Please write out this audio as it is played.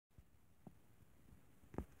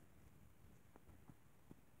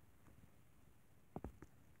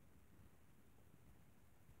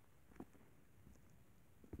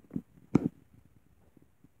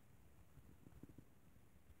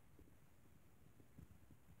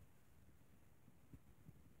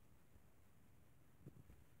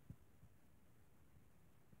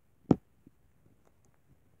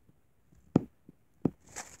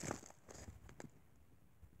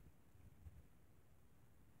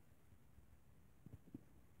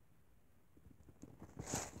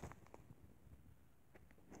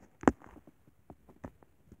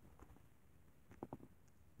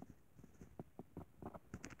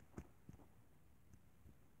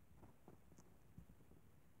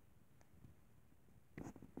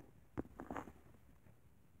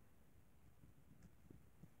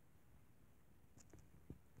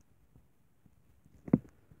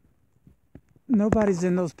Nobody's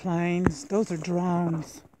in those planes. Those are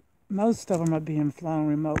drones. Most of them are being flown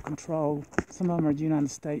remote controlled. Some of them are United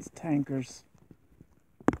States tankers.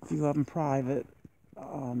 A few of them private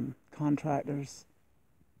contractors.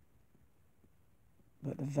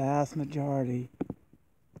 But the vast majority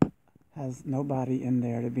has nobody in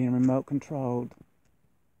there. They're being remote controlled.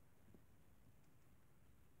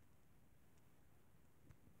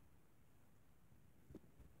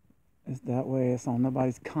 It's that way. It's on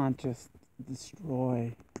nobody's conscious.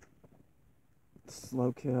 Destroy.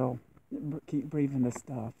 Slow kill. Keep breathing this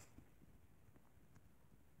stuff.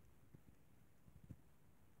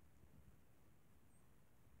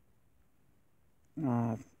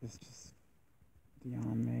 It's just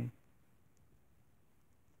beyond me.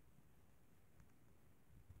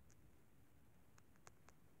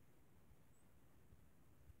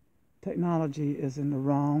 Technology is in the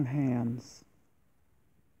wrong hands.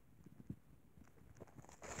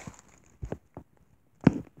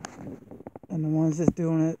 And the ones that's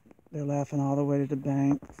doing it, they're laughing all the way to the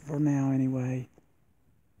bank, for now anyway.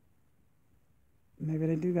 Maybe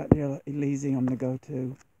they do got their Elysium to go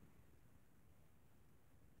to.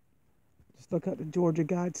 Just look at the Georgia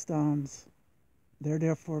Guidestones. They're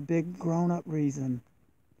there for a big grown-up reason.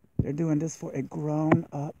 They're doing this for a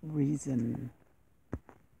grown-up reason.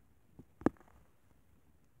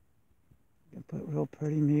 You can put real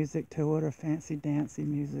pretty music to it or fancy dancy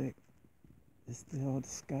music. It's still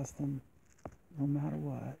disgusting, no matter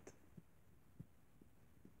what.